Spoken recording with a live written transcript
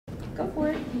Go for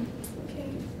it. Okay.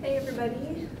 Hey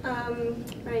everybody.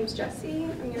 My name's Jessie.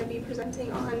 I'm going to be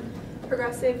presenting on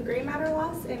progressive gray matter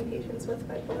loss in patients with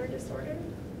bipolar disorder.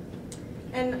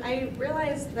 And I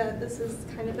realized that this is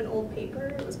kind of an old paper.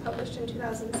 It was published in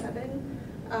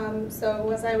 2007.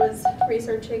 So as I was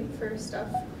researching for stuff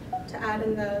to add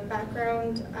in the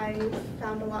background, I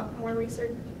found a lot more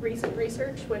recent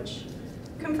research which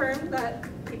confirmed that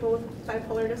people with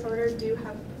bipolar disorder do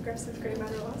have progressive gray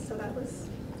matter loss, so that was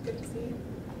good to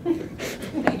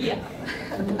see. Yeah.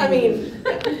 I mean,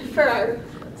 for our...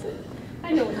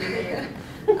 I know what you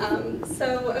mean.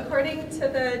 So according to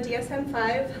the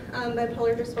DSM-5,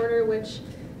 bipolar disorder, which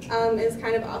is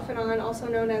kind of off and on, also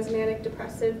known as manic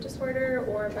depressive disorder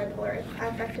or bipolar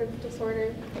affective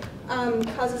disorder,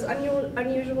 causes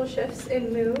unusual shifts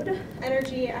in mood,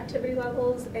 energy, activity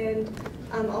levels, and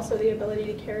also the ability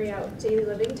to carry out daily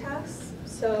living tasks.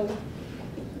 So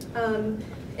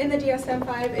in the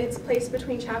DSM-5, it's placed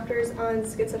between chapters on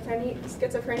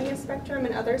schizophrenia spectrum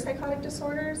and other psychotic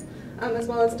disorders, as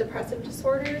well as depressive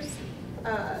disorders.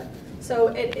 So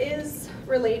it is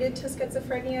related to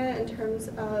schizophrenia in terms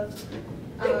of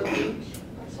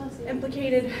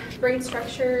implicated brain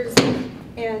structures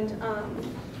and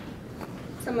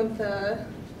some of the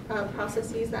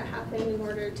processes that happen in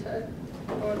order to,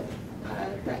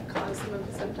 that cause some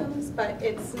of the symptoms, but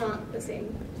it's not the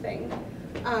same thing.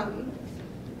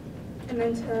 And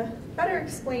then to better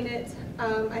explain it,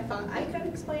 I thought I could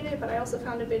explain it, but I also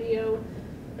found a video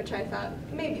which I thought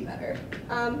may be better.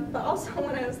 But also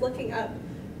when I was looking up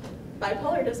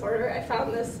bipolar disorder, I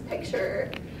found this picture,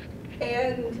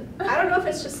 and I don't know if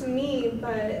it's just me,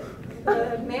 but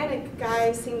the manic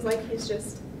guy seems like he's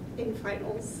just in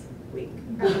finals week.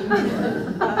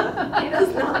 He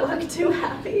does not look too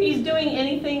happy. He's doing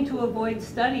anything to avoid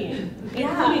studying,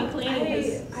 including cleaning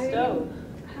his stove.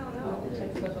 I don't know.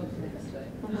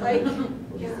 Like,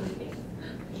 yeah.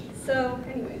 So,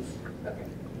 anyways, okay.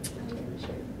 I'm going to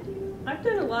show you the video. I've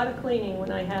done a lot of cleaning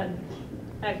when I had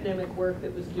academic work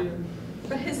that was due.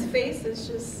 But his face is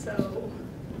just so...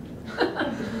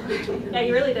 Yeah,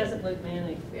 he really doesn't look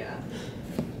manic. Yeah.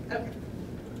 Okay.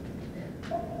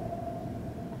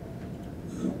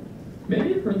 Maybe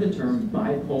you've heard the term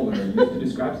bipolar used to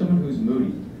describe someone who's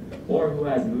moody or who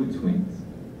has mood swings.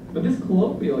 But this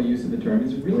colloquial use of the term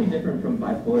is really different from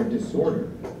bipolar disorder.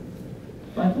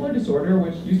 Bipolar disorder,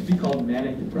 which used to be called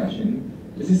manic depression,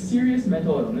 is a serious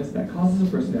mental illness that causes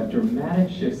a person to have dramatic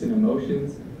shifts in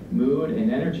emotions, mood, and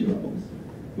energy levels,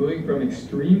 moving from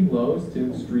extreme lows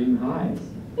to extreme highs.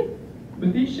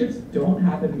 But these shifts don't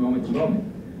happen moment to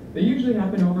moment. They usually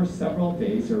happen over several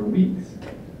days or weeks.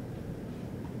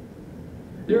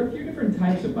 There are a few different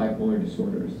types of bipolar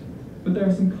disorders, but there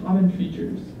are some common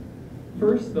features.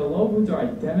 First, the low moods are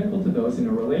identical to those in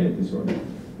a related disorder,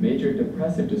 major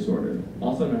depressive disorder,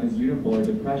 also known as unipolar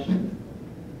depression.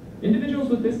 Individuals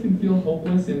with this can feel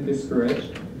hopeless and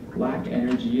discouraged, lack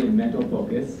energy and mental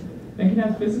focus, and can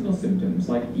have physical symptoms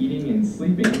like eating and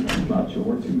sleeping too much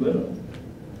or too little.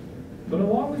 But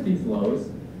along with these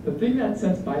lows, the thing that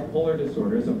sets bipolar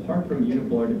disorders apart from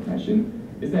unipolar depression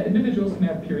is that individuals can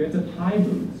have periods of high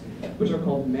moods, which are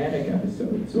called manic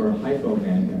episodes or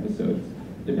hypomanic episodes,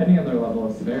 depending on their level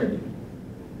of severity.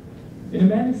 In a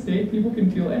manic state, people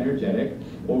can feel energetic,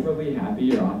 overly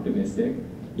happy or optimistic,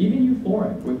 even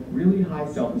euphoric with really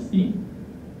high self-esteem.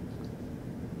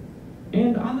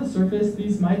 And on the surface,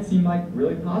 these might seem like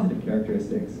really positive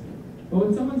characteristics, but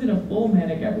when someone's in a full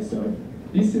manic episode,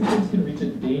 these symptoms can reach a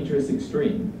dangerous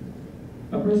extreme.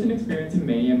 A person experiencing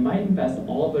mania might invest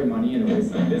all of their money in a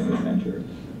risky business venture,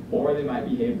 or they might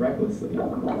behave recklessly.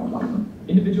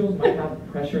 Individuals might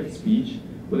have pressured speech,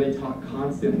 where they talk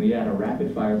constantly at a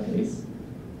rapid-fire pace,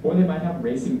 or they might have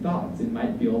racing thoughts and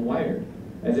might feel wired,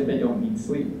 as if they don't need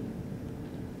sleep.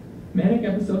 Manic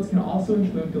episodes can also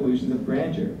include delusions of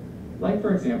grandeur, like,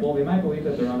 for example, they might believe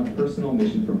that they're on a personal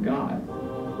mission from God,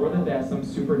 or that they have some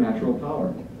supernatural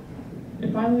power.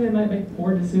 And finally, they might make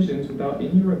poor decisions without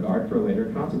any regard for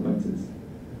later consequences.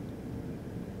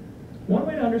 One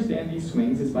way to understand these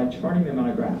swings is by charting them on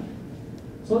a graph.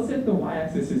 So let's say that the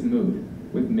y-axis is mood,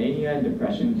 with mania and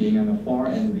depression being on the far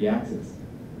end of the axis,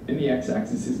 and the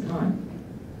x-axis is time.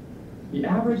 The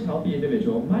average healthy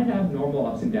individual might have normal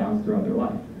ups and downs throughout their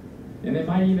life, and they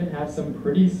might even have some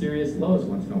pretty serious lows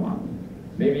once in a while,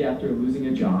 maybe after losing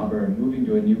a job or moving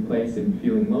to a new place and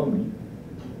feeling lonely.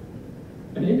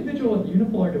 An individual with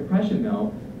unipolar depression,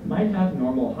 though, might have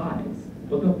normal highs,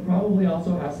 but they'll probably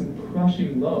also have some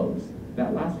crushing lows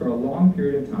that last for a long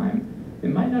period of time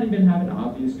and might not even have an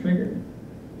obvious trigger.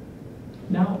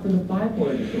 Now, for the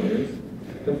bipolar disorders,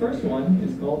 the first one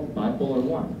is called bipolar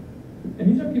 1.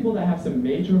 And these are people that have some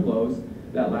major lows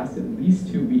that last at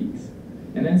least 2 weeks,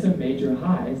 and then some major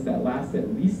highs that last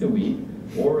at least a week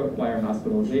or require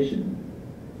hospitalization.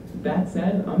 That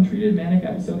said, untreated manic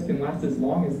episodes can last as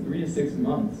long as 3 to 6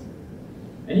 months.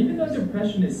 And even though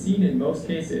depression is seen in most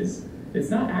cases, it's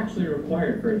not actually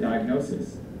required for a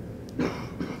diagnosis.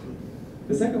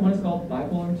 The second one is called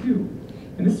bipolar 2,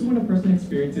 and this is when a person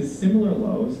experiences similar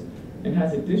lows and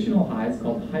has additional highs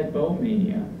called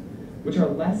hypomania, which are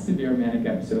less severe manic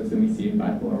episodes than we see in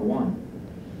bipolar 1.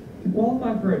 To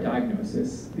qualify for a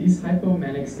diagnosis, these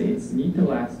hypomanic states need to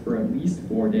last for at least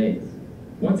 4 days.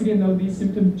 Once again, though, these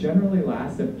symptoms generally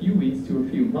last a few weeks to a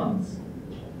few months.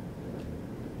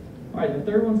 All right, the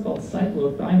third one's called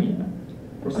cyclothymia,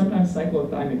 or sometimes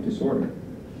cyclothymic disorder.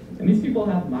 And these people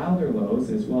have milder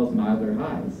lows as well as milder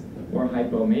highs, or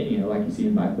hypomania like you see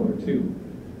in bipolar 2.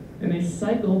 And they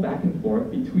cycle back and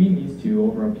forth between these two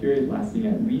over a period lasting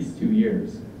at least 2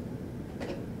 years.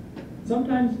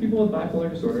 Sometimes people with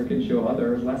bipolar disorder can show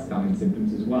other, less common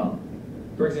symptoms as well.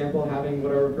 For example, having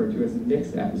what are referred to as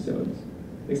mixed episodes,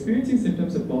 experiencing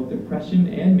symptoms of both depression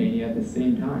and mania at the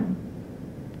same time.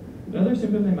 Another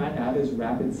symptom they might have is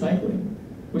rapid cycling,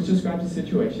 which describes a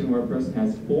situation where a person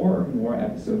has 4 or more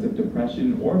episodes of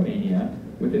depression or mania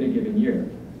within a given year.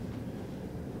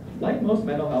 Like most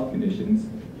mental health conditions,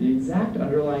 the exact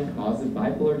underlying cause of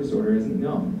bipolar disorder isn't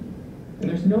known, and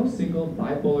there's no single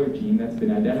bipolar gene that's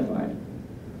been identified.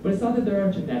 But it's thought that there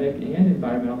are genetic and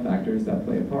environmental factors that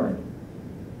play a part.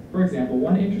 For example,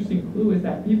 one interesting clue is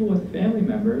that people with family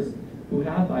members who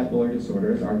have bipolar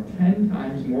disorders are 10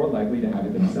 times more likely to have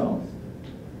it themselves.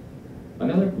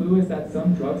 Another clue is that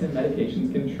some drugs and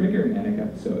medications can trigger manic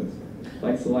episodes,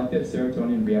 like selective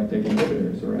serotonin reuptake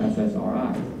inhibitors, or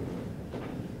SSRIs.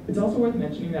 It's also worth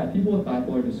mentioning that people with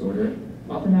bipolar disorder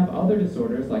often have other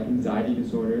disorders like anxiety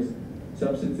disorders,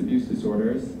 substance abuse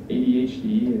disorders,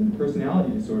 ADHD, and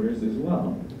personality disorders as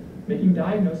well, making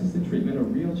diagnosis and treatment a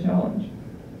real challenge.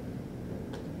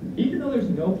 Even though there's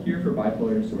no cure for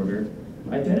bipolar disorder,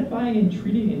 identifying and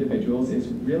treating individuals is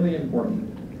really important,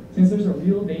 since there's a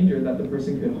real danger that the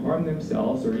person could harm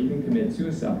themselves or even commit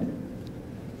suicide.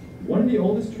 One of the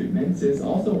oldest treatments is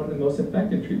also one of the most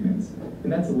effective treatments,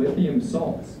 and that's lithium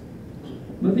salts.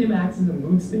 Lithium acts as a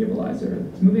mood stabilizer,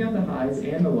 smoothing out the highs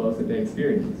and the lows that they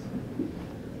experience.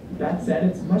 That said,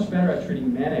 it's much better at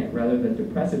treating manic rather than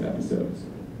depressive episodes.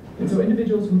 And so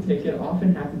individuals who take it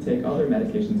often have to take other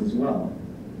medications as well,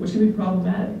 which can be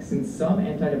problematic since some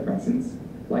antidepressants,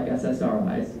 like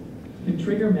SSRIs, can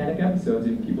trigger manic episodes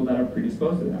in people that are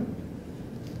predisposed to them.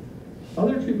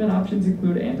 Other treatment options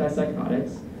include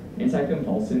antipsychotics,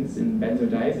 anticonvulsants, and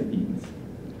benzodiazepines.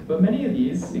 But many of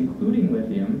these, including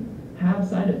lithium, have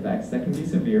side effects that can be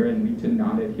severe and lead to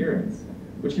non-adherence,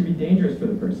 which can be dangerous for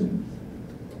the person.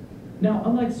 Now,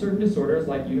 unlike certain disorders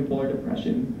like unipolar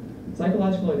depression,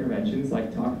 psychological interventions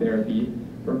like talk therapy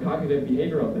or cognitive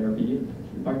behavioral therapy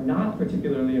are not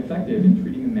particularly effective in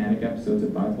treating the manic episodes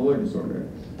of bipolar disorder.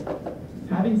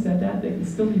 Having said that, they can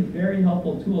still be very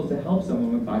helpful tools to help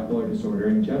someone with bipolar disorder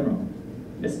in general,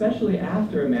 especially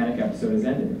after a manic episode has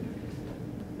ended.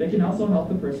 They can also help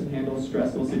the person handle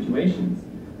stressful situations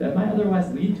that might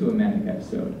otherwise lead to a manic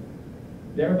episode,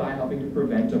 thereby helping to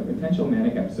prevent a potential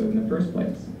manic episode in the first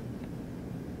place.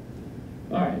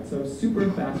 Alright, so super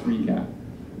fast recap.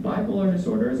 Bipolar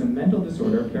disorder is a mental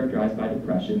disorder characterized by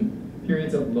depression,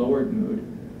 periods of lowered mood,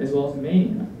 as well as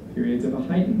mania, periods of a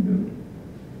heightened mood.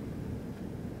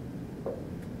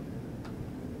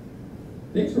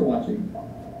 Thanks for watching.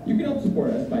 You can help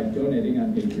support us by donating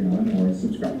on Patreon or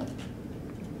subscribe.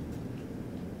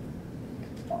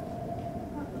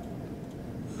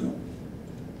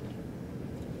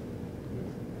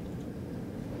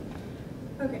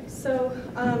 Okay, so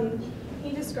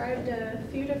he described a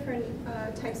few different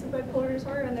types of bipolar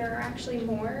disorder, and there are actually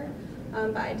more,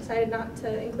 but I decided not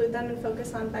to include them and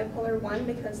focus on bipolar 1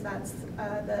 because that's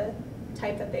the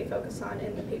type that they focus on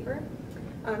in the paper.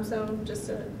 So just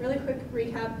a really quick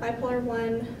recap, bipolar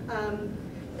 1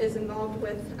 is involved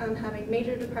with having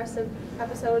major depressive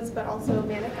episodes, but also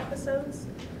manic episodes.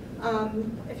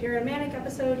 If you're in a manic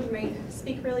episode, you might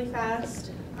speak really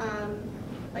fast,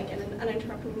 like in an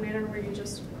uninterruptible manner where you're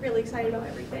just really excited about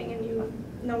everything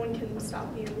and no one can stop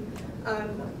you.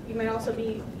 You might also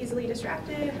be easily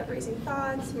distracted, have racing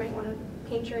thoughts. You might want to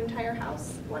paint your entire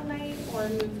house one night or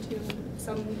move to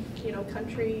some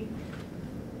country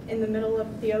in the middle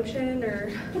of the ocean,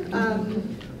 or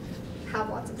have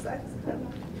lots of sex. I don't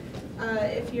know.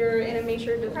 If you're in a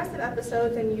major depressive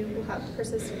episode, then you will have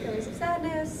persistent feelings of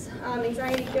sadness,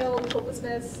 anxiety, guilt,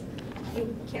 hopelessness.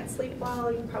 You can't sleep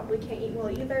well, you probably can't eat well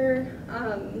either.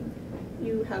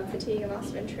 you have fatigue and loss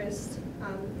of interest,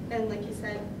 and like you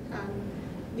said,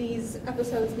 these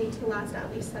episodes need to last at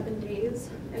least 7 days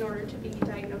in order to be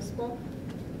diagnosable.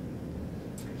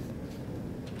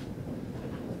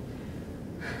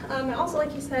 And also,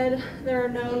 like you said, there are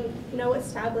no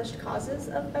established causes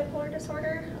of bipolar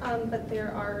disorder, but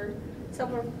there are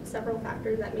several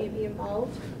factors that may be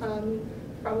involved.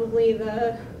 Probably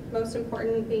the most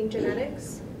important being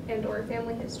genetics and or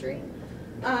family history.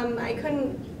 I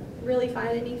couldn't really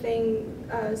find anything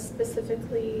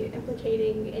specifically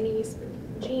implicating any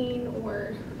gene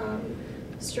or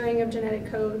string of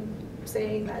genetic code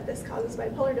saying that this causes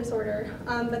bipolar disorder,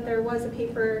 but there was a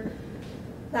paper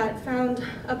that found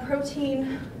a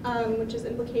protein which is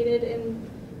implicated in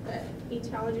the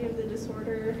etiology of the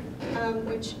disorder,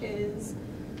 which is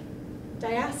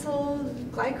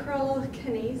diacylglycerol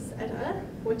kinase ETA,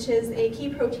 which is a key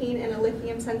protein in a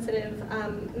lithium-sensitive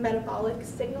metabolic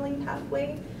signaling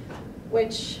pathway,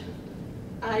 which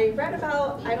I read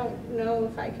about. I don't know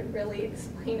if I could really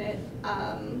explain it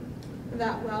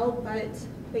that well, but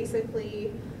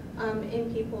basically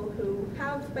in people who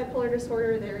have bipolar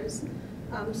disorder, there's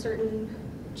certain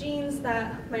genes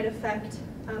that might affect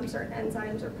certain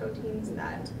enzymes or proteins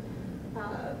that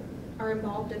are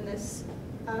involved in this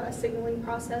signaling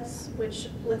process, which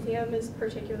lithium is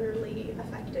particularly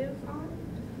effective on.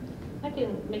 I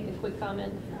can make a quick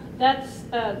comment. That's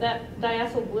that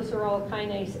diacylglycerol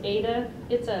kinase ETA.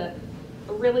 It's a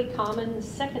really common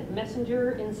second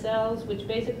messenger in cells, which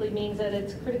basically means that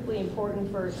it's critically important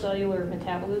for cellular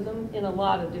metabolism in a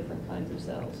lot of different kinds of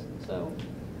cells. So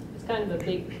it's kind of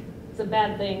it's a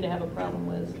bad thing to have a problem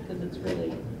with because it's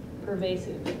really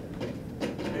pervasive.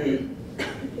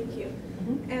 Thank you.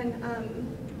 Mm-hmm. And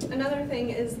another thing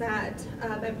is that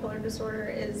bipolar disorder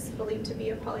is believed to be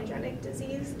a polygenic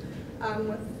disease,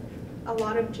 with a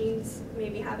lot of genes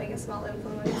maybe having a small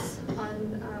influence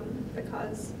on the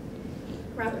cause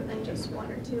rather than just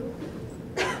one or two.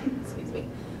 Excuse me.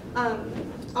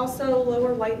 Also,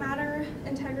 lower white matter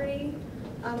integrity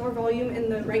or volume in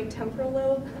the right temporal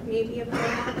lobe may be a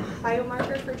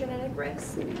biomarker for genetic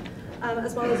risk,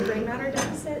 as well as gray matter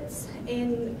deficits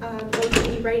in both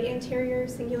the right anterior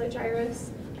cingulate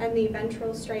gyrus and the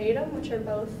ventral striatum, which are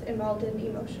both involved in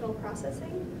emotional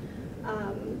processing.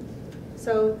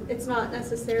 So it's not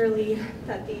necessarily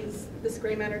that this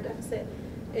gray matter deficit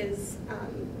is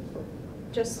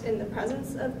just in the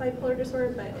presence of bipolar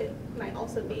disorder, but it might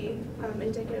also be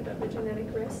indicative of a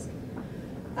genetic risk.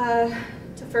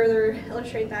 To further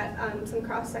illustrate that, some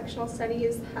cross-sectional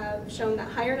studies have shown that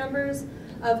higher numbers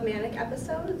of manic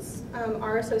episodes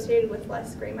are associated with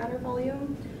less gray matter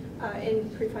volume in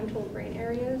prefrontal brain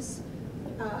areas.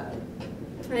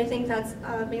 And I think that's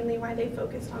mainly why they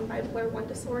focused on bipolar 1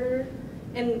 disorder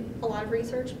in a lot of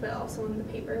research, but also in the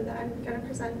paper that I'm going to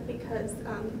present, because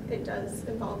it does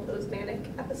involve those manic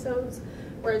episodes,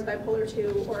 whereas bipolar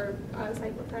 2 or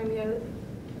cyclothymia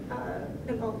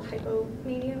involve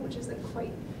hypomania, which isn't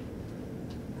quite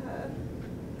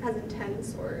as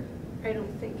intense, or I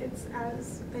don't think it's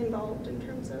as involved in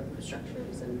terms of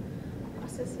structures and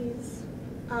processes.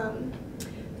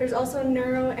 There's also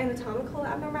neuroanatomical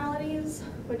abnormalities,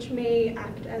 which may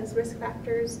act as risk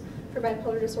factors for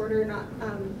bipolar disorder, not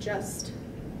just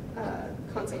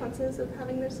consequences of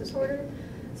having this disorder.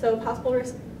 So possible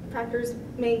risk factors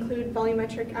may include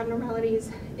volumetric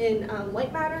abnormalities in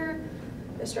white matter,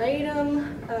 the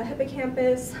striatum,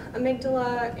 hippocampus,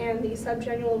 amygdala, and the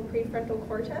subgenual prefrontal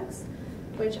cortex,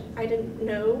 which I didn't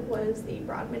know was the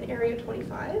Brodmann area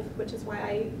 25, which is why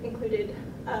I included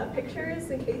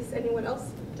pictures in case anyone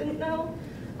else didn't know.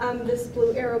 This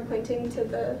blue arrow pointing to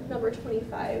the number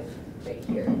 25 right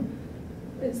here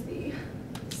is the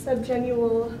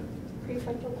subgenual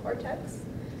prefrontal cortex.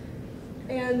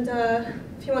 And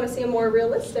if you want to see a more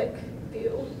realistic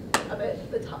view of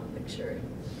it, the top picture.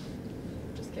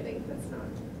 Just kidding, that's not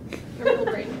your real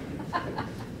brain.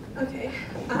 Okay,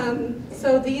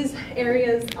 so these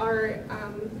areas are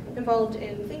involved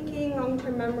in thinking,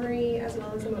 long-term memory, as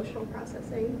well as emotional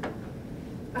processing.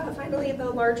 Finally, the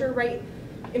larger right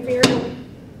inferior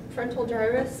frontal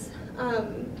gyrus,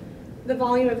 the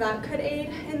volume of that could aid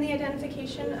in the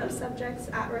identification of subjects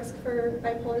at risk for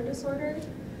bipolar disorder.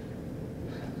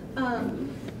 And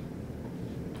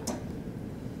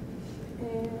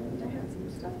I had some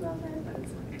stuff about there, but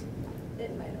it's not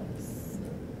in my notes.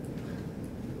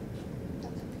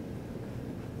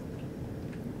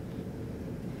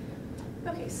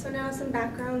 Okay, so now some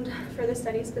background for the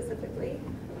study specifically.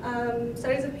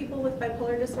 Studies of people with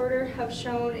bipolar disorder have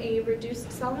shown a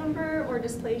reduced cell number or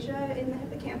dysplasia in the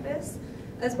hippocampus,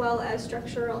 as well as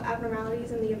structural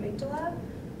abnormalities in the amygdala.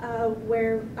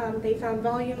 where they found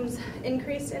volumes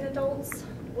increased in adults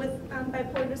with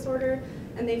bipolar disorder,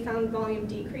 and they found volume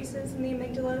decreases in the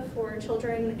amygdala for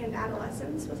children and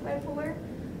adolescents with bipolar.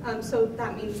 So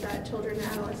that means that children and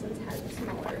adolescents had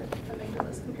smaller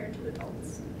amygdalas compared to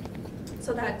adults.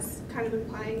 So that's kind of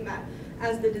implying that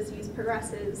as the disease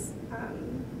progresses,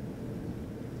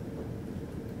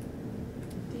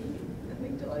 the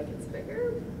amygdala gets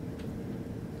bigger.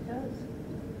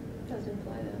 It does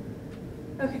imply that.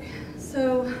 Okay,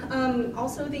 so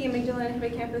also the amygdala and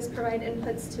hippocampus provide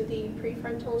inputs to the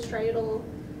prefrontal striatal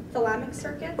thalamic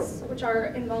circuits, which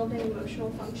are involved in emotional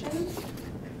function,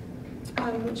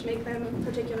 which make them of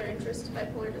particular interest to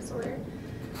bipolar disorder.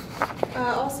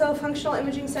 Also, functional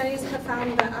imaging studies have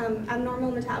found that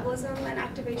abnormal metabolism and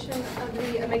activation of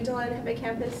the amygdala and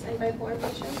hippocampus in bipolar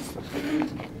patients.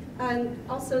 And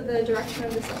also the direction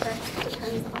of this effect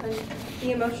depends on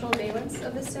the emotional valence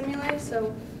of the stimuli.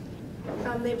 So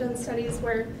they've done studies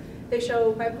where they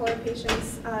show bipolar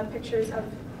patients pictures of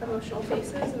emotional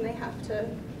faces, and they have to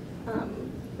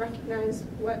recognize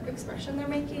what expression they're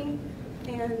making.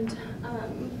 And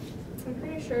I'm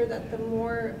pretty sure that the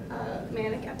more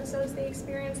manic episodes they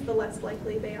experience, the less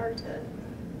likely they are to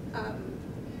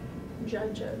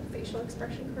judge a facial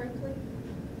expression correctly.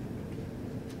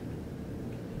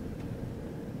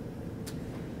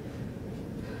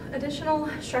 Additional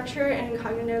structure and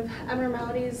cognitive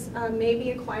abnormalities may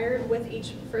be acquired with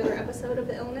each further episode of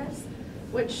the illness,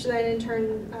 which then in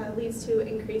turn leads to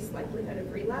increased likelihood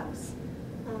of relapse.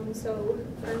 So,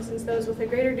 for instance, those with a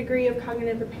greater degree of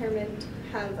cognitive impairment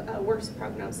have a worse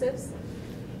prognosis,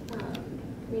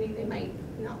 meaning they might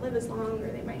not live as long,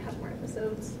 or they might have more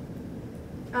episodes.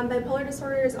 Bipolar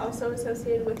disorder is also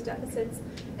associated with deficits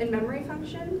in memory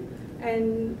function,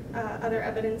 and other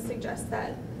evidence suggests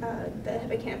that the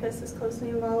hippocampus is closely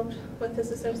involved with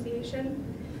this association.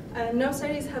 No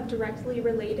studies have directly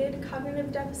related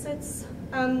cognitive deficits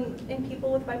in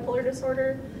people with bipolar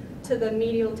disorder to the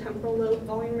medial temporal lobe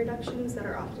volume reductions that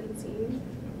are often seen.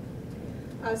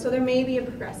 So there may be a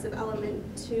progressive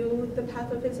element to the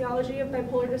pathophysiology of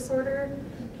bipolar disorder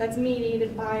that's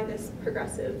mediated by this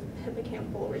progressive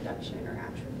hippocampal reduction or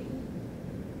atrophy.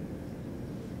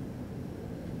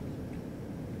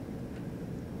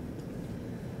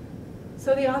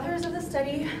 So the authors of the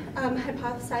study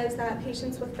hypothesized that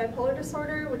patients with bipolar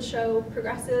disorder would show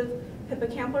progressive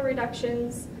hippocampal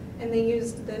reductions, and they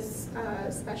used this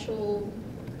special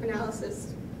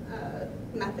analysis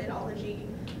methodology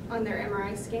on their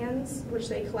MRI scans, which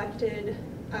they collected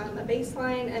a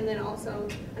baseline and then also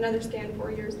another scan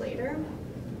 4 years later.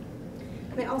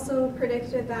 And they also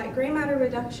predicted that gray matter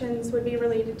reductions would be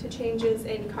related to changes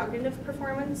in cognitive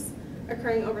performance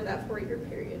occurring over that 4-year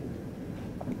period.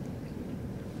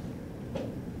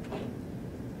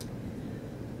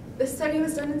 This study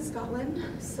was done in Scotland,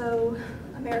 so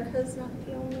America is not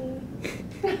the only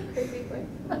crazy place.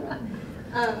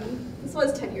 This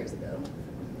was 10 years ago.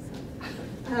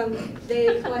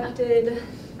 They collected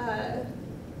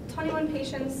 21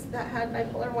 patients that had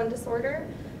bipolar I disorder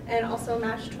and also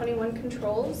matched 21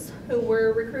 controls who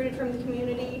were recruited from the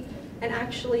community. And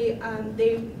actually,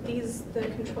 the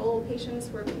control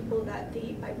patients were people that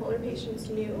the bipolar patients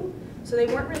knew. So they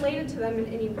weren't related to them in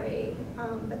any way,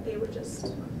 but they were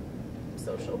just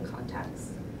social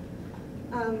contacts,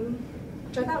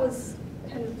 which I thought was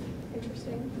kind of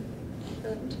interesting for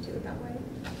them to do it that way.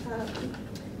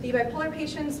 The bipolar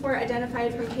patients were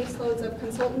identified from caseloads of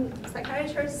consultant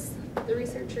psychiatrists the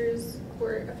researchers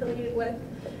were affiliated with.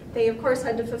 They, of course,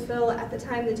 had to fulfill, at the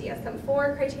time, the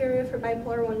DSM-4 criteria for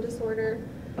bipolar I disorder,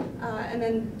 and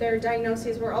then their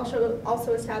diagnoses were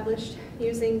also established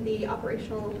using the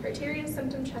operational criteria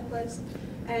symptom checklist,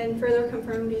 and further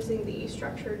confirmed using the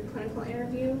structured clinical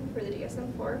interview for the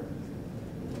DSM-4.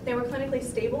 They were clinically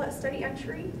stable at study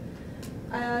entry.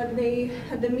 They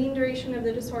had the mean duration of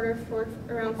the disorder for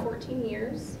around 14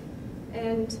 years,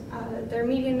 and their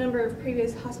median number of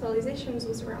previous hospitalizations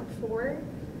was around 4.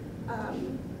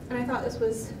 And I thought this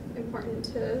was important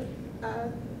to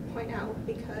point out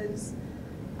because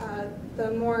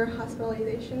the more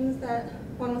hospitalizations that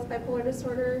one with bipolar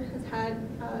disorder has had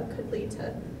could lead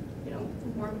to,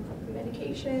 more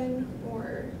medication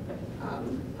or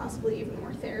possibly even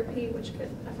more therapy, which could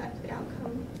affect the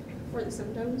outcome or the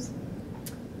symptoms.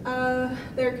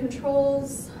 Their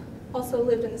controls also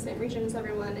lived in the same region as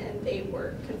everyone, and they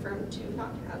were confirmed to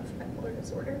not have bipolar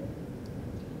disorder.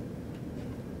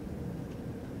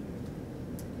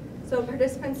 So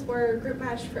participants were group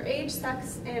matched for age,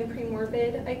 sex, and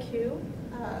premorbid IQ.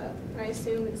 And I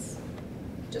assume it's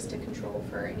just a control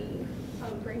for any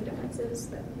brain differences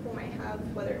that people might have,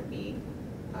 whether it be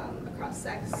across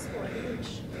sex or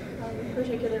age,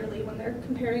 particularly when they're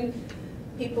comparing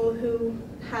people who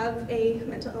have a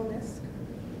mental illness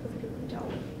with people who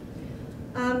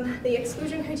don't. The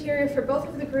exclusion criteria for both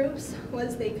of the groups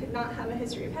was they could not have a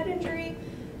history of head injury,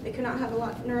 they could not have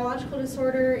a neurological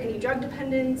disorder, any drug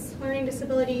dependence, learning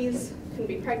disabilities, couldn't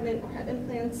be pregnant or have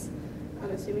implants,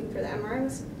 I'm assuming for the MRI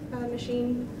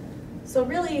machine. So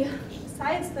really,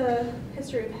 besides the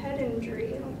history of head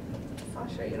injury,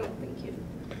 Sasha, you don't think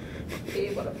you'd be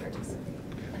able to participate?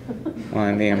 Well,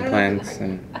 and the implants,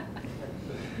 and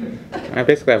I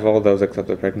basically have all those except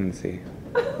the pregnancy.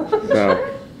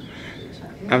 So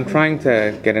I'm trying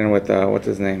to get in with what's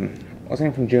his name? What's his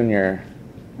name from Junior?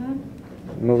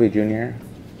 Movie Junior?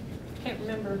 Can't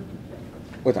remember.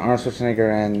 With Arnold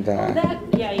Schwarzenegger and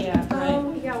Yeah, right.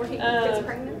 Oh, yeah, where he gets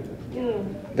pregnant.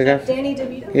 the guy. Danny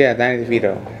DeVito? Yeah, Danny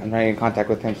DeVito. I'm trying to get in contact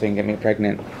with him so he can get me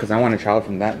pregnant because I want a child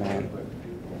from that man.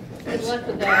 Good luck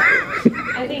with that.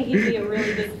 I think he'd be a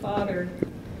really good father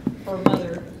or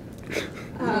mother.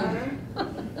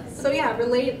 So yeah,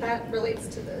 that relates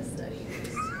to the study.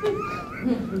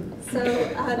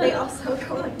 So they also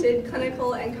collected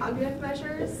clinical and cognitive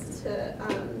measures to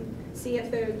see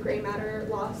if the gray matter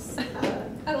loss.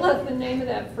 I love the name of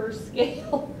that first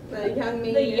scale. The Young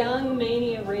Mania. The Young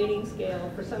Mania rating scale.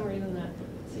 For some reason that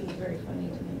seems very funny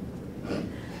to me.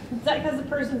 Is that because the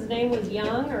person's name was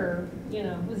Young, or,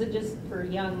 was it just for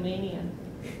Young Mania?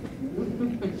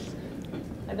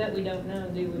 I bet we don't know,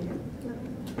 do we?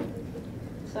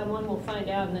 Someone will find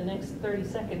out in the next 30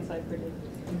 seconds, I predict.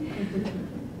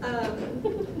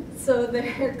 So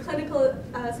their clinical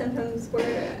symptoms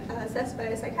were assessed by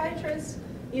a psychiatrist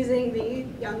using the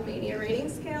Young Mania rating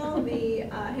scale, the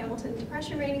Hamilton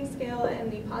Depression rating scale,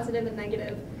 and the positive and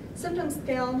negative symptom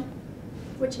scale,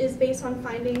 which is based on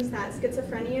findings that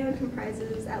schizophrenia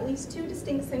comprises at least 2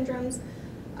 distinct syndromes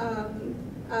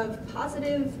of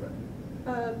positive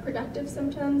productive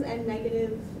symptoms and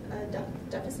negative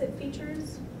deficit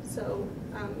features. So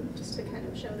just to kind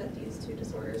of show that these 2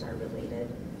 disorders are related.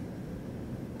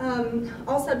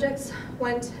 All subjects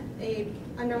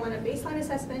underwent a baseline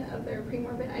assessment of their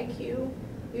premorbid IQ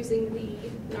using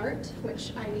the NART,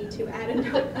 which I need to add a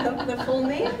note of the full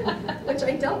name, which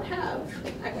I don't have.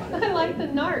 I like the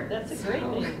NART, that's a great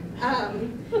name.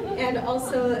 And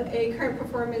also a current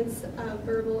performance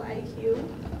verbal IQ.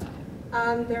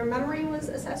 Their memory was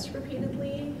assessed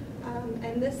repeatedly,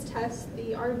 and this test,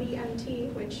 the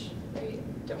RBMT, which I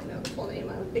don't know the full name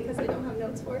of because I don't have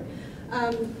notes for,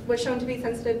 was shown to be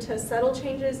sensitive to subtle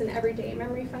changes in everyday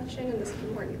memory function, and this is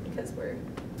important because we're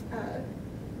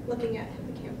looking at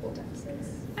hippocampal deficits.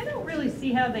 I don't really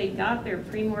see how they got their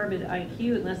premorbid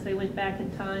IQ unless they went back in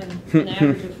time an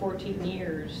average of 14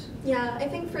 years. Yeah, I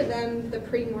think for them, the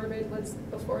premorbid was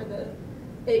before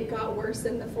it got worse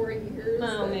in the 4 years.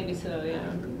 Oh, maybe so, yeah.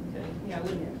 Okay. Yeah,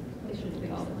 they should have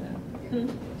called it that.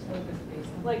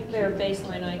 Like their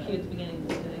baseline IQ at the beginning of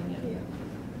the thing,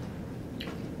 yeah.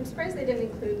 I'm surprised they didn't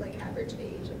include like average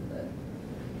age of the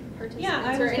participants. Yeah,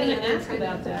 I or was any going to other ask kind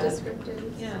about of that.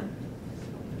 descriptives. Yeah.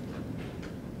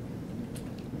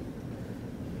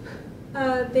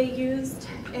 They used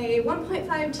a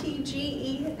 1.5T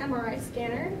GE MRI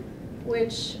scanner,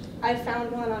 which I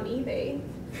found one on eBay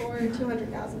for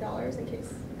 $200,000 in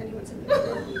case anyone's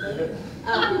interested.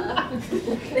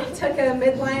 They took a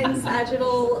midline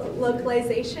sagittal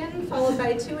localization followed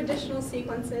by 2 additional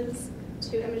sequences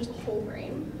to image the whole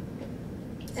brain.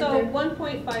 So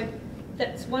 1.5,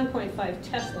 that's 1.5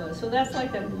 Tesla, so that's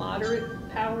like a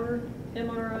moderate power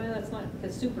MRI, that's not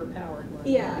a super powered one.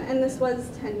 Yeah, and this was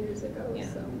 10 years ago, Yeah.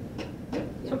 so.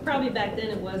 So probably back then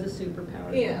it was a super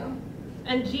powered Yeah. one.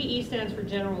 And GE stands for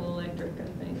General Electric, I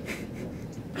think.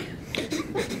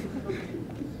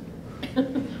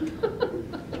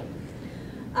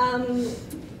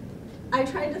 I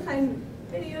tried to find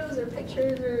videos or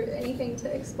pictures or anything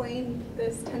to explain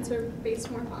this tensor-based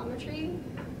morphometry,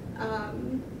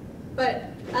 but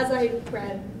as I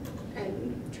read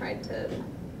and tried to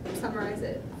summarize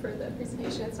it for the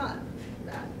presentation, it's not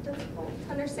that difficult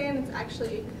to understand. It's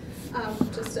actually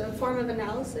just a form of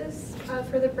analysis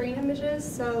for the brain images.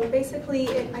 So basically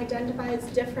it identifies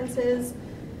differences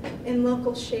in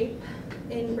local shape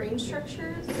in brain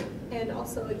structures and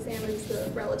also examines the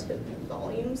relative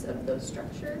volumes of those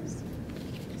structures.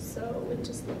 So it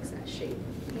just looks at shape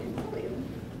and volume,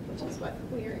 which is what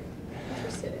we are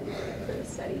interested in for the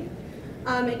study.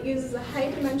 It uses a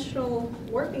high-dimensional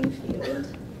warping field.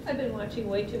 I've been watching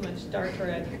way too much Star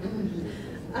Trek.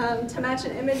 to match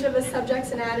an image of a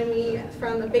subject's anatomy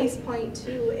from a base point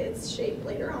to its shape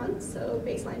later on, so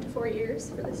baseline to 4 years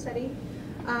for the study.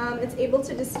 It's able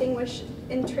to distinguish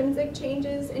intrinsic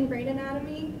changes in brain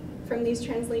anatomy from these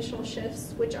translational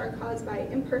shifts, which are caused by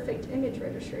imperfect image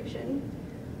registration,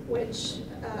 which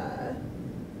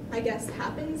I guess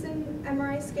happens in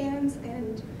MRI scans.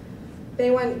 And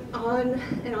they went on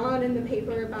and on in the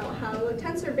paper about how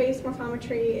tensor-based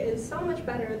morphometry is so much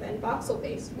better than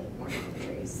voxel-based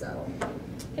morphometry. So,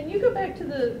 can you go back to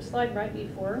the slide right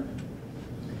before?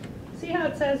 See how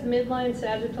it says midline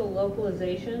sagittal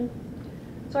localization?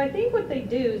 So I think what they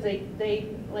do is they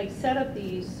like set up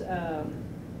these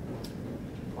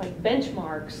like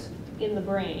benchmarks in the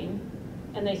brain,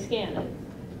 and they scan it.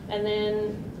 And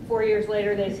then 4 years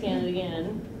later, they scan it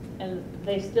again, and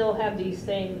they still have these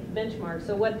same benchmarks.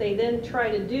 So what they then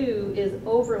try to do is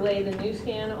overlay the new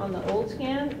scan on the old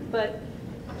scan, but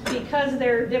because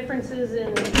there are differences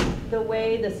in the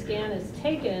way the scan is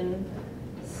taken,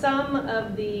 some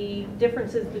of the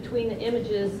differences between the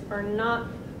images are not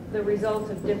the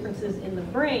result of differences in the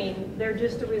brain. They're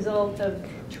just a result of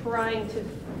trying to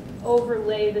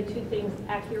overlay the two things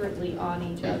accurately on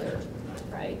each other,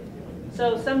 right?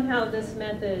 So somehow this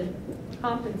method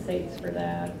compensates for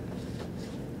that,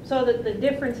 so that the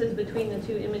differences between the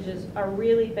two images are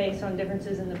really based on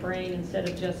differences in the brain instead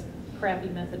of just crappy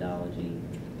methodology.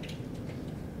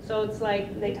 So it's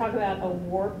like they talk about a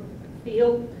warp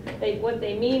field. What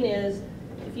they mean is,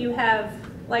 if you have,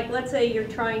 like, let's say you're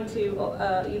trying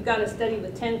to, you've got a study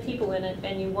with 10 people in it,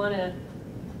 and you want to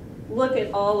look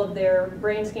at all of their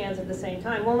brain scans at the same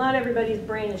time. Well, not everybody's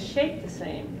brain is shaped the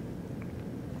same.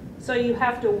 So you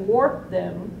have to warp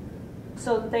them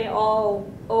so that they all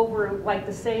like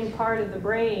the same part of the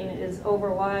brain is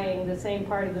overlying the same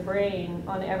part of the brain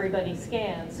on everybody's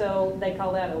scan. So they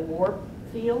call that a warp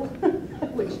field,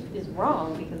 which is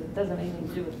wrong because it doesn't have anything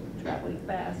to do with traveling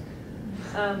fast.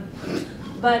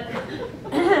 But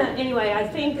anyway, I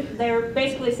think they're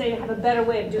basically saying have a better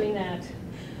way of doing that,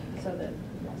 so that.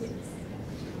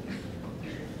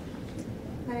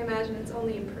 I imagine it's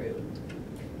only improved.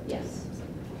 Yes.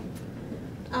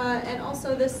 And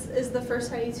also, this is the first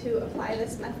study to apply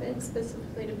this method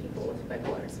specifically to people with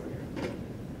bipolar disorder.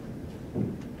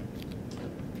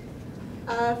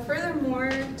 Furthermore,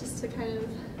 just to kind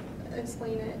of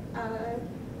explain it,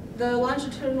 the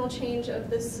longitudinal change of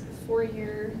this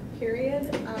 4-year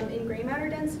period in gray matter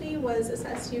density was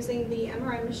assessed using the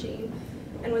MRI machine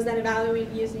and was then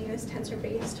evaluated using this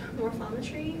tensor-based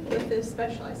morphometry with this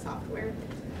specialized software.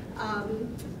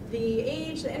 The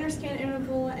age, the interscan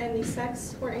interval, and the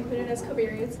sex were included as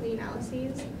covariates in the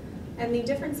analyses. And the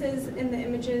differences in the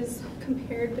images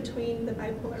compared between the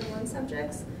bipolar 1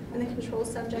 subjects and the control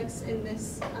subjects in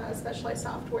this specialized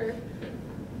software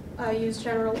used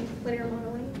general linear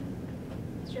modeling.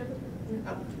 Did you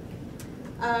have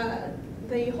a...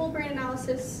 The whole brain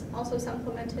analysis also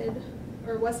supplemented,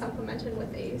 or was supplemented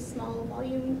with a small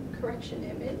volume correction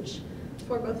image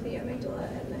for both the amygdala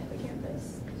and the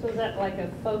hippocampus. So is that like a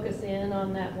focus in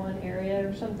on that one area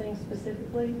or something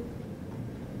specifically?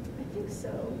 I think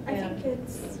so. Yeah. I think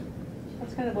it's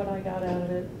That's kind of what I got out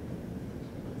of it.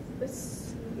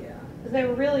 this, yeah. Because they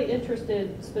were really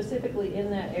interested specifically in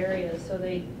that area, so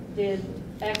they did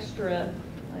extra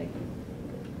like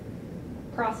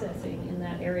processing in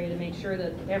that area to make sure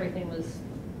that everything was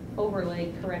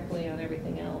overlaid correctly on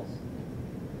everything else.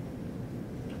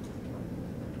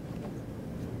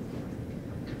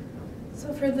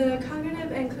 So for the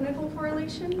cognitive and clinical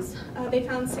correlations, they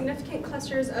found significant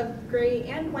clusters of gray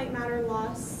and white matter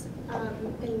loss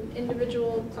in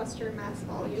individual cluster mass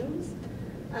volumes.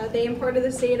 They imported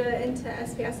this data into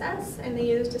SPSS, and they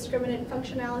used discriminant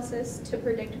function analysis to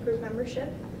predict group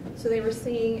membership. So they were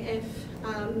seeing if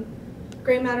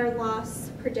gray matter loss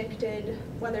predicted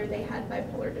whether they had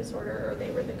bipolar disorder or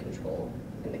they were the control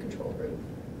in the control group.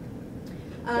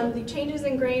 The changes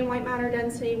in gray and white matter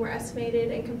density were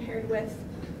estimated and compared with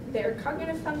their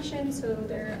cognitive function, so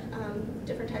their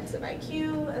different types of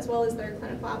IQ, as well as their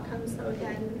clinical outcomes. So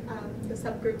again, the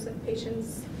subgroups of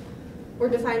patients were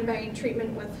defined by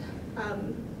treatment with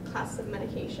classes of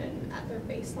medication at their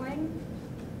baseline.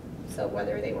 So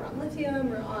whether they were on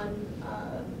lithium or on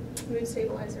mood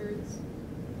stabilizers.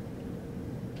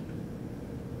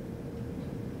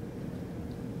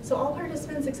 So all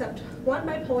participants except one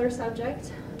bipolar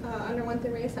subject underwent the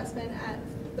reassessment at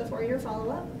the 4-year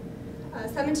follow-up.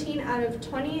 17 out of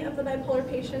 20 of the bipolar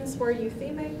patients were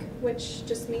euphemic, which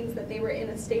just means that they were in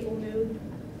a stable mood.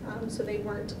 So they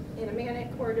weren't in a manic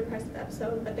or depressive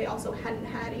episode, but they also hadn't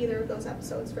had either of those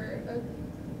episodes for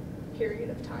a period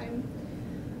of time.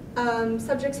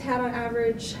 Subjects had on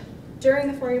average during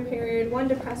the 4-year period, 1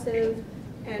 depressive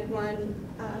and 1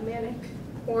 manic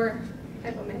or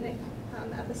hypomanic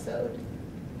episode.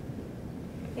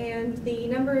 And the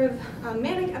number of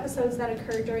manic episodes that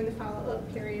occurred during the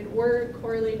follow-up period were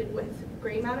correlated with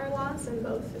gray matter loss in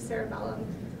both the cerebellum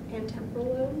and temporal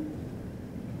lobe.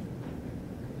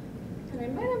 And I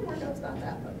might have more notes about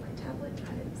that, but my tablet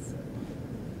died.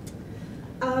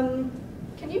 So.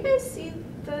 Can you guys see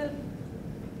the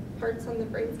parts on the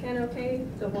brain scan okay?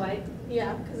 The white?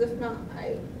 Yeah, because if not,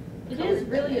 It is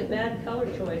really a bad color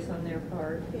choice on their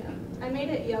part. Yeah, I made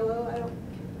it yellow.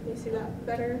 Can you see that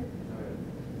better?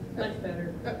 Much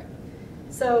better. Okay.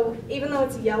 So even though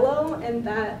it's yellow and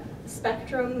that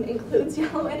spectrum includes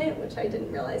yellow in it, which I didn't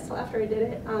realize till after I did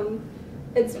it,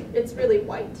 it's really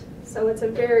white. So it's a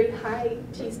very high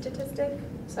T statistic.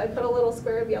 So I put a little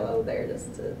square of yellow there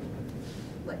just to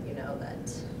let you know that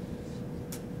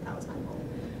was my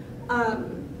fault.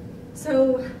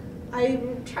 So I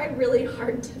tried really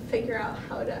hard to figure out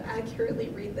how to accurately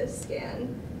read this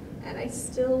scan, and I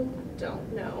still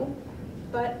don't know.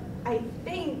 But I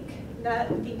think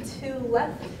that the 2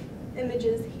 left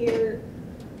images here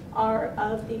are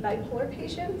of the bipolar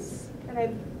patients, and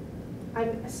I'm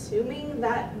assuming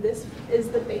that this is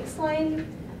the baseline,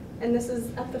 and this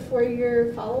is at the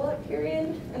 4-year follow-up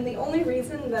period. And the only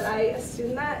reason that I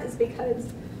assume that is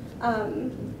because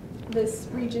this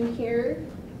region here,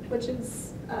 which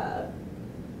is, I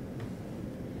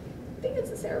think it's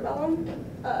the cerebellum,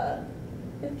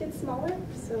 it gets smaller,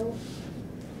 so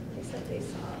they said they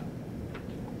saw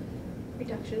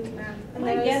reductions in that. And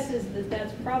My guess is that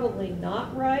that's probably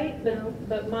not right,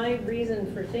 but my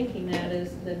reason for thinking that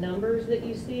is the numbers that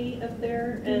you see up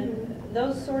there, and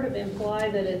those sort of imply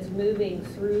that it's moving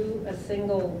through a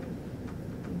single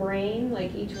brain,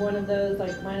 like each one of those,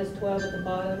 like -12 at the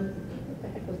bottom. What the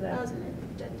heck was that?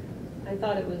 I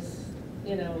thought it was,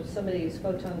 you know, somebody's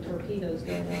photon torpedoes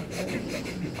going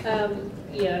off.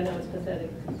 Yeah, I know, it's pathetic.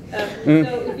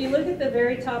 So if you look at the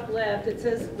very top left, it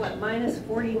says, what,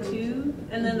 -42?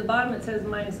 And then the bottom it says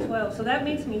 -12. So that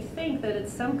makes me think that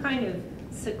it's some kind of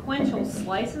sequential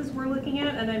slices we're looking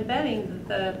at, and I'm betting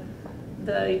that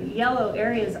the yellow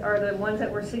areas are the ones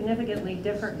that were significantly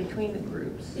different between the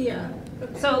groups. Yeah.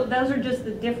 Okay. So those are just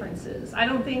the differences. I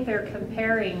don't think they're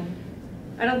comparing,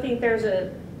 I don't think there's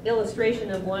a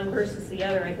illustration of one versus the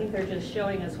other. I think they're just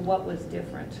showing us what was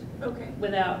different. Okay.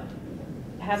 Without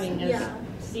having us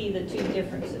see the 2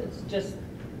 differences. Just,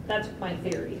 that's my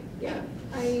theory. Yeah.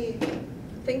 I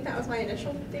think that was my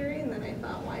initial theory, and then I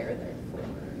thought, why are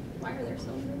there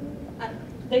so many? I don't know.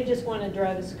 They just want to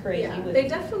drive us crazy with they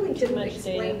definitely didn't much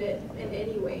explain data. it in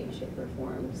any way, shape, or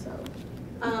form. So,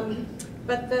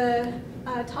 but the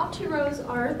top 2 rows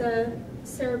are the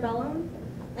cerebellum,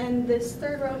 and this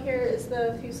 3rd row here is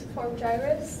the fusiform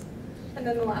gyrus, and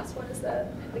then the last one is the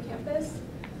hippocampus.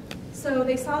 So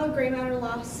they saw gray matter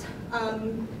loss,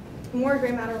 more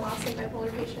gray matter loss in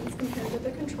bipolar patients compared with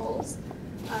the controls.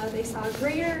 They saw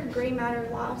greater gray matter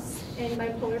loss in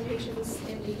bipolar patients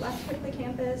in the left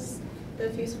hippocampus, the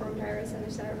fusiform gyrus, and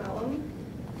the cerebellum.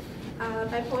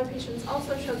 Bipolar patients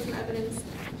also showed some evidence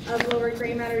of lower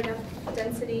gray matter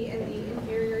density in the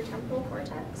inferior temporal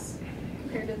cortex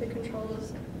compared to the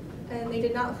controls, and they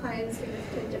did not find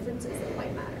significant differences in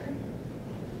white matter.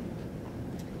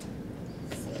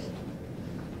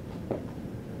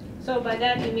 So by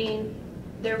that you mean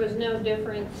there was no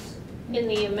difference in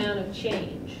the amount of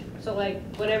change? So like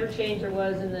whatever change there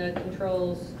was in the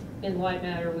controls in white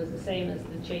matter was the same as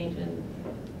the change in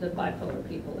the bipolar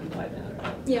people in white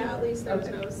matter? Yeah, at least there was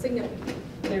no significant.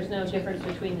 There's no difference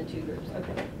between the 2 groups,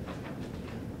 okay.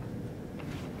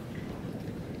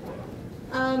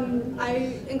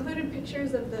 I included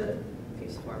pictures of the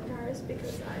fusiform gyrus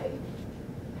because I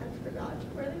had forgot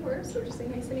where they were, so just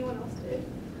in case anyone else did.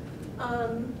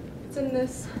 It's in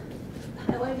this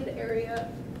highlighted area,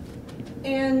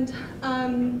 and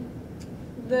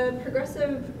the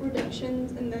progressive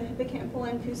reductions in the hippocampal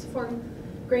and fusiform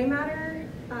gray matter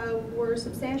were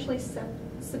substantially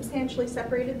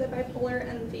separated the bipolar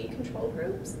and the control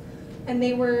groups, and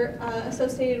they were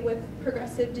associated with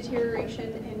progressive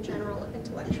deterioration in general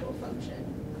intellectual function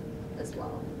as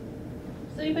well.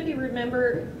 Does anybody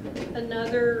remember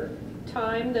another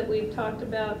time that we've talked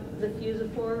about the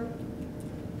fusiform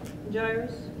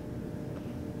gyrus?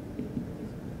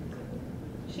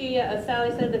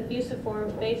 Sally said the fusiform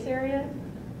face area.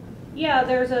 Yeah,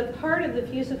 there's a part of the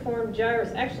fusiform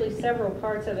gyrus, actually several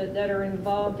parts of it, that are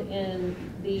involved in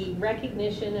the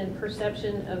recognition and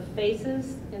perception of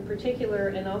faces in particular,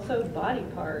 and also body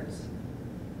parts.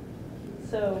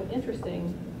 So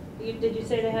interesting. Did you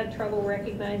say they had trouble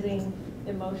recognizing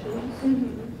emotions?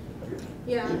 Mm-hmm.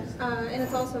 Yeah, and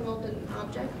it's also involved in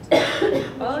object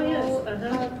Oh, yes,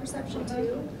 visual, perception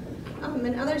too.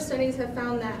 And other studies have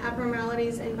found that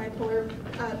abnormalities in bipolar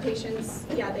patients,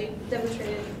 they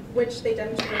demonstrated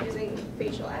using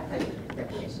facial affect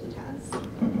recognition tests,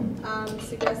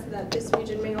 suggested that this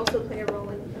region may also play a role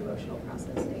in emotional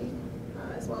processing,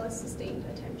 as well as sustained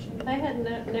attention. I had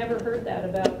never heard that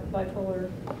about bipolar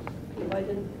people. I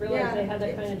didn't realize they had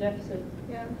that kind of deficit.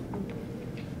 Yeah.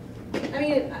 I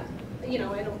mean,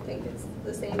 I don't think it's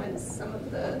the same as some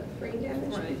of the brain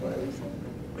damage people are losing.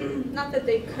 Not that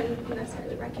they couldn't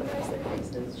necessarily recognize their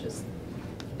faces, just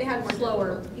they had more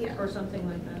Slower, yeah, or something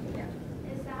like that. Yeah.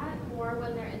 Is that more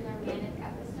when they're in their manic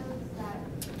episodes that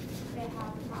they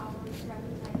have problems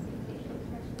recognizing facial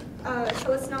expressions?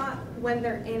 So it's not when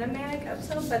they're in a manic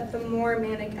episode, but the more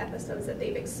manic episodes that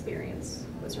they've experienced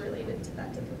was related to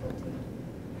that difficulty.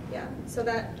 Yeah, so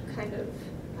that kind of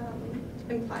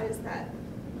implies that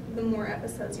the more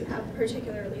episodes you have,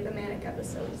 particularly the manic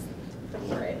episodes, the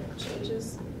more it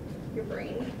changes your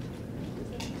brain.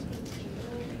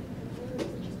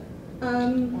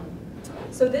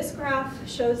 So this graph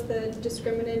shows the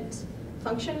discriminant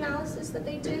function analysis that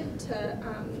they did to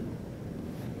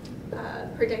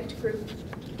predict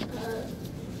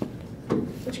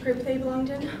which group they belonged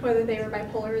in, whether they were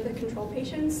bipolar or the control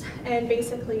patients. And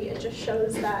basically it just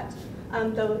shows that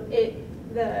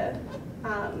the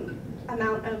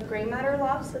amount of gray matter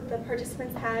loss that the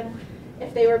participants had,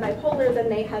 if they were bipolar, then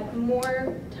they had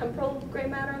more temporal gray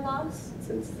matter loss,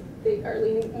 since they are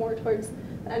leaning more towards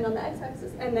the end on the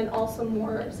x-axis, and then also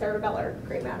more cerebellar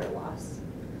gray matter loss,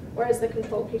 whereas the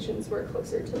control patients were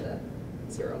closer to the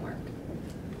 0 mark.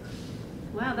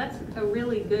 Wow, that's a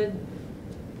really good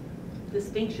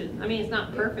distinction. I mean, it's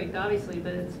not perfect, obviously,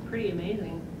 but it's pretty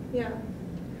amazing. Yeah.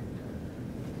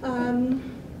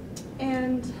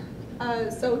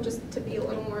 So just to be a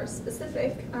little more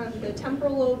specific, the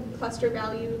temporal lobe cluster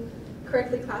value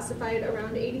correctly classified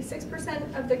around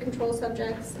 86% of the control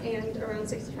subjects and around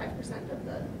 65% of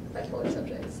the bipolar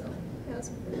subjects. So yeah, that's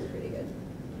pretty good.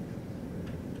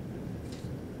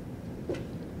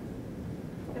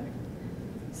 Okay.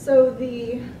 So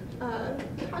the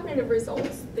cognitive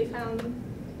results, they found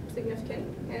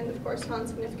significant and of course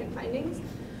non-significant findings.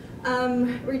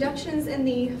 Reductions in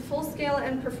the full scale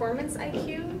and performance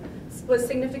IQ was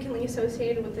significantly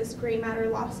associated with this gray matter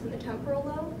loss in the temporal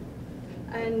lobe.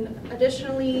 And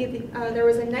additionally, there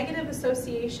was a negative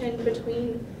association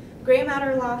between gray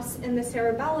matter loss in the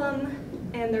cerebellum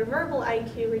and their verbal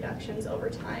IQ reductions over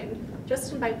time,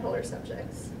 just in bipolar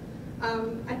subjects.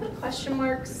 I put question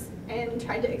marks and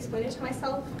tried to explain it to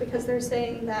myself because they're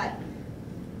saying that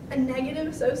a negative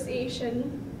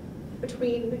association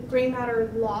between gray matter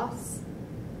loss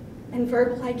and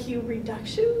verbal IQ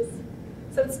reductions.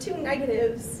 So it's two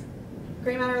negatives,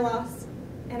 gray matter loss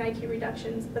and IQ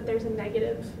reductions, but there's a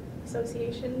negative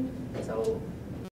association. So